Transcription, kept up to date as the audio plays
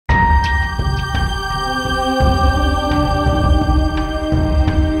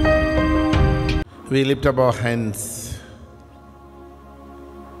We lift up our hands.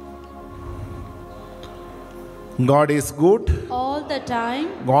 God is good. All the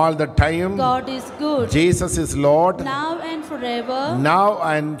time. All the time. God is good. Jesus is Lord. Now and forever. Now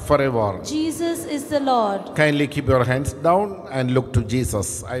and forever. Jesus is the Lord. Kindly keep your hands down and look to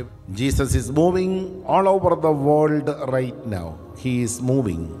Jesus. Jesus is moving all over the world right now. He is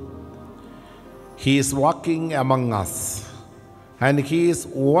moving. He is walking among us. And He is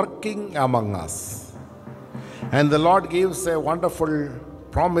working among us. And the Lord gives a wonderful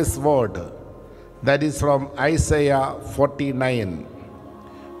promise word. That is from Isaiah 49,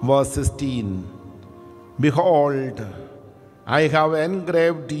 verse 16. Behold, I have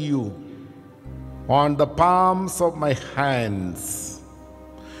engraved you on the palms of my hands.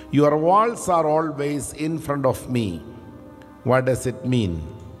 Your walls are always in front of me. What does it mean?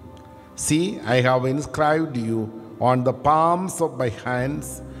 See, I have inscribed you on the palms of my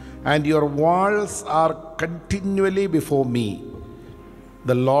hands, and your walls are continually before me.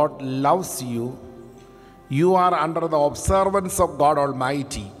 The Lord loves you. You are under the observance of God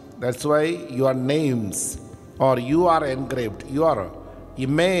Almighty. That's why your names or you are engraved. Your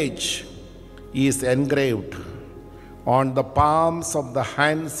image is engraved on the palms of the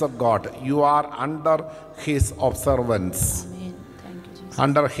hands of God. You are under His observance. Amen. Thank you, Jesus.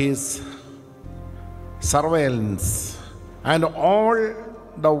 Under His surveillance. And all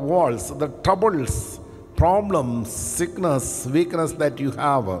the walls, the troubles, problems, sickness, weakness that you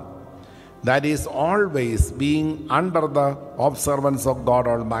have, that is always being under the observance of God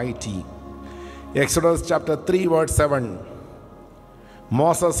Almighty. Exodus chapter 3 verse 7.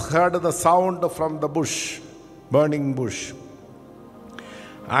 Moses heard the sound from the bush, burning bush.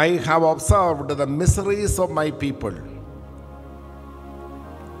 I have observed the miseries of my people,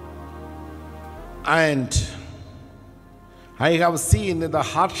 and I have seen the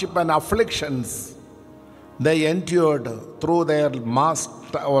hardship and afflictions they endured through their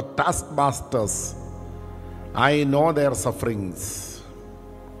master or taskmasters. I know their sufferings.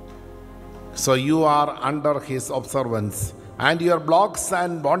 So you are under His observance. And your blocks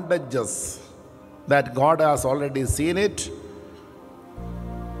and bondages, that God has already seen it.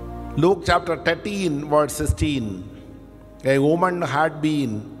 Luke chapter 13 verse 16. A woman had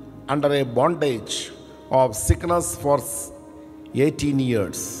been under a bondage of sickness for 18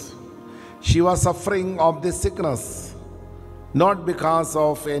 years. She was suffering of this sickness, not because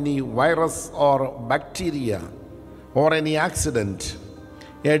of any virus or bacteria or any accident.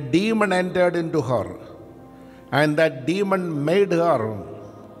 A demon entered into her, and that demon made her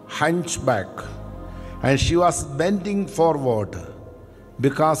hunchback, and she was bending forward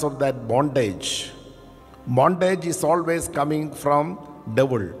because of that bondage. Bondage is always coming from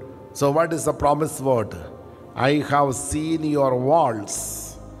devil. So what is the promised word? I have seen your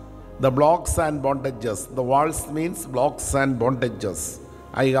walls, the blocks and bondages. The walls means blocks and bondages.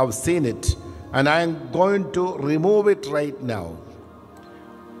 I have seen it, and I am going to remove it right now.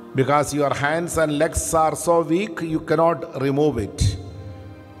 Because your hands and legs are so weak, you cannot remove it.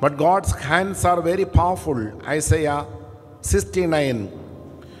 But God's hands are very powerful. Isaiah 69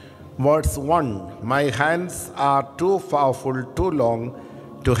 verse 1. My hands are too powerful, too long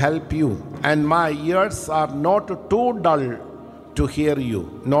to help you, and my ears are not too dull to hear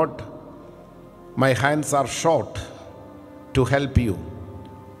you. Not my hands are short to help you,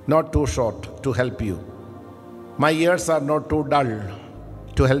 not too short to help you. My ears are not too dull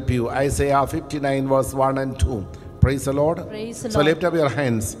to help you. Isaiah 59 verse 1 and 2. Praise the Lord. Praise the So Lord. lift up your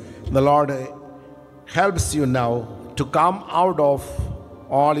hands. The Lord helps you now to come out of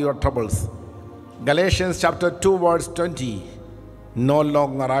all your troubles. Galatians chapter 2 verse 20. No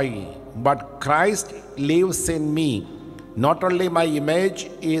longer I, but Christ lives in me. Not only my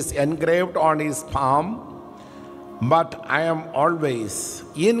image is engraved on His palm, but I am always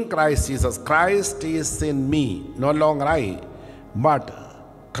in Christ Jesus. Christ is in me. No longer I, but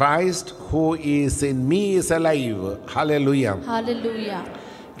Christ who is in me is alive. Hallelujah. Hallelujah.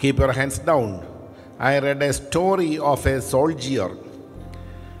 Keep your hands down. I read a story of a soldier.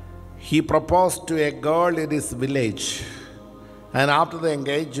 He proposed to a girl in his village, and after the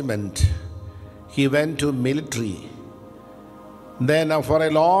engagement, he went to military. Then for a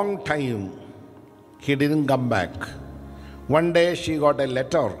long time, he didn't come back. One day she got a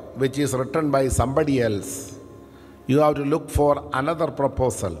letter which is written by somebody else. You have to look for another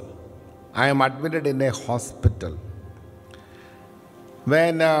proposal. I am admitted in a hospital.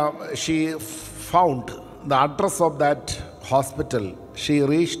 When she found the address of that hospital, she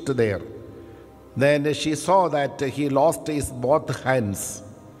reached there. Then she saw that he lost his both hands.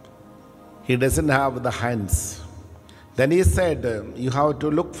 He doesn't have the hands. Then he said, you have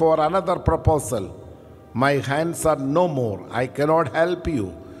to look for another proposal. My hands are no more. I cannot help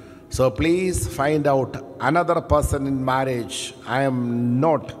you. So please find out another person in marriage. I am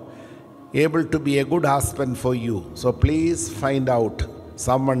not able to be a good husband for you. So please find out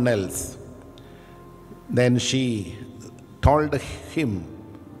someone else. Then she told him,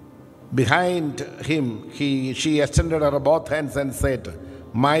 behind him, she extended her both hands and said,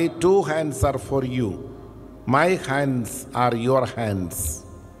 my two hands are for you. My hands are your hands.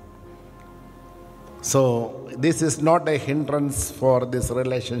 So this is not a hindrance for this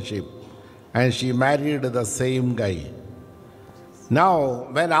relationship. And she married the same guy. Now,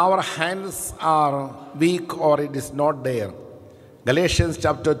 when our hands are weak or it is not there, Galatians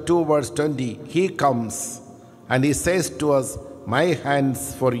chapter 2 verse 20, he comes and he says to us, my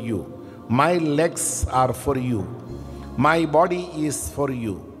hands for you, my legs are for you, my body is for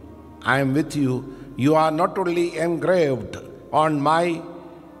you. I am with you. You are not only engraved on my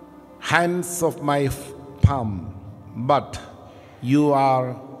hands of my palm, but you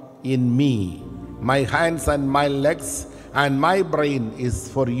are in me. My hands and my legs and my brain is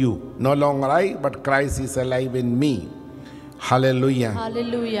for you. No longer I, but Christ is alive in me. Hallelujah.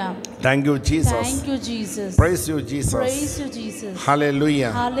 Hallelujah. Thank you, Jesus. Thank you, Jesus. Praise you, Jesus. Praise you, Jesus.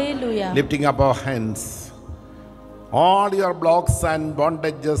 Hallelujah. Hallelujah. Lifting up our hands. All your blocks and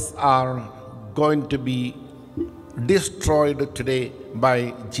bondages are going to be destroyed today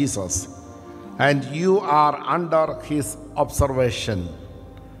by Jesus. And you are under his observation.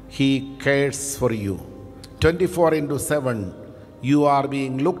 He cares for you. 24/7, you are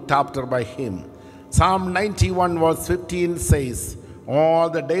being looked after by him. Psalm 91 verse 15 says, all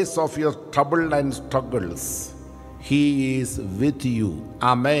the days of your trouble and struggles, he is with you.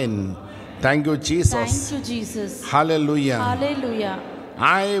 Amen. Thank you, Jesus. Thank you, Jesus. Hallelujah. Hallelujah.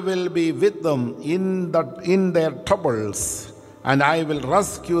 I will be with them in their troubles, and I will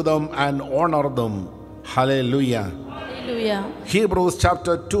rescue them and honor them. Hallelujah. Hallelujah. Hebrews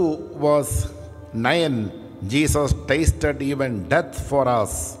chapter 2 verse 9, Jesus tasted even death for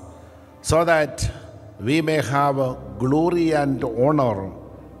us, so that we may have glory and honor.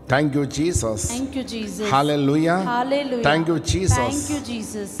 Thank you, Jesus. Thank you, Jesus. Hallelujah. Hallelujah. Thank you, Jesus. Thank you,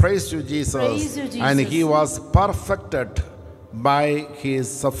 Jesus. Praise you, Jesus. Praise you, Jesus. And he was perfected by his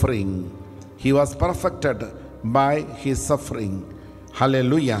suffering. He was perfected by his suffering.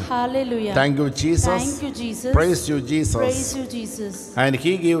 Hallelujah. Hallelujah. Thank you, Jesus. Thank you, Jesus. Praise you, Jesus. Praise you, Jesus. And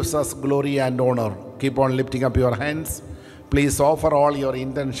he gives us glory and honor. Keep on lifting up your hands. Please offer all your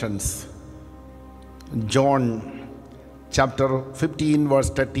intentions. John chapter 15 verse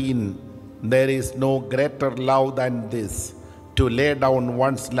 13. There is no greater love than this, to lay down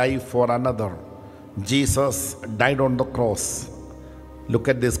one's life for another. Jesus died on the cross. Look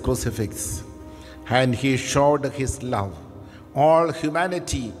at this crucifix. And he showed his love. All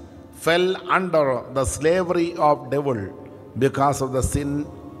humanity fell under the slavery of devil because of the sin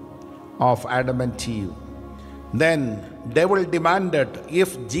of Adam and Eve. Then devil demanded,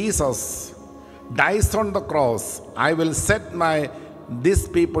 if Jesus dies on the cross, I will set these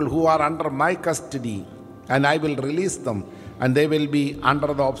people who are under my custody, and I will release them, and they will be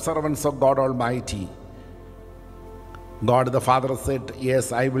under the observance of God Almighty. God the Father said,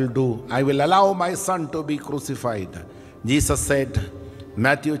 yes, I will do. I will allow my son to be crucified. Jesus said,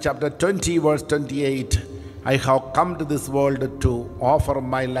 Matthew chapter 20 verse 28, I have come to this world to offer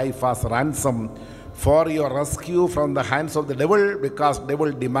my life as ransom for your rescue from the hands of the devil, because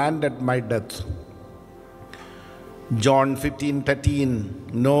devil demanded my death. John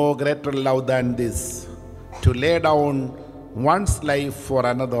 15:13, no greater love than this, to lay down one's life for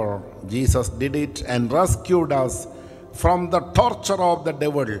another. Jesus did it and rescued us from the torture of the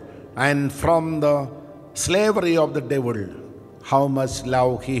devil and from the slavery of the devil. How much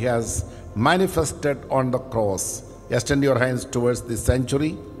love he has manifested on the cross. Extend your hands towards this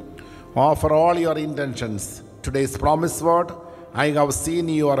sanctuary. Offer all your intentions. Today's promise word, I have seen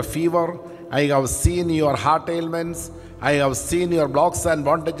your fever, I have seen your heart ailments, I have seen your blocks and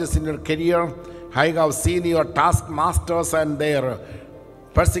bondages in your career, I have seen your taskmasters and their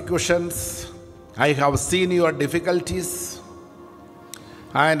persecutions, I have seen your difficulties,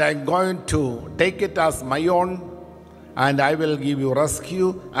 and I'm going to take it as my own, and I will give you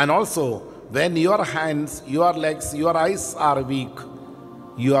rescue. And also, when your hands, your legs, your eyes are weak,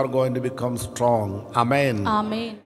 you are going to become strong. Amen. Amen.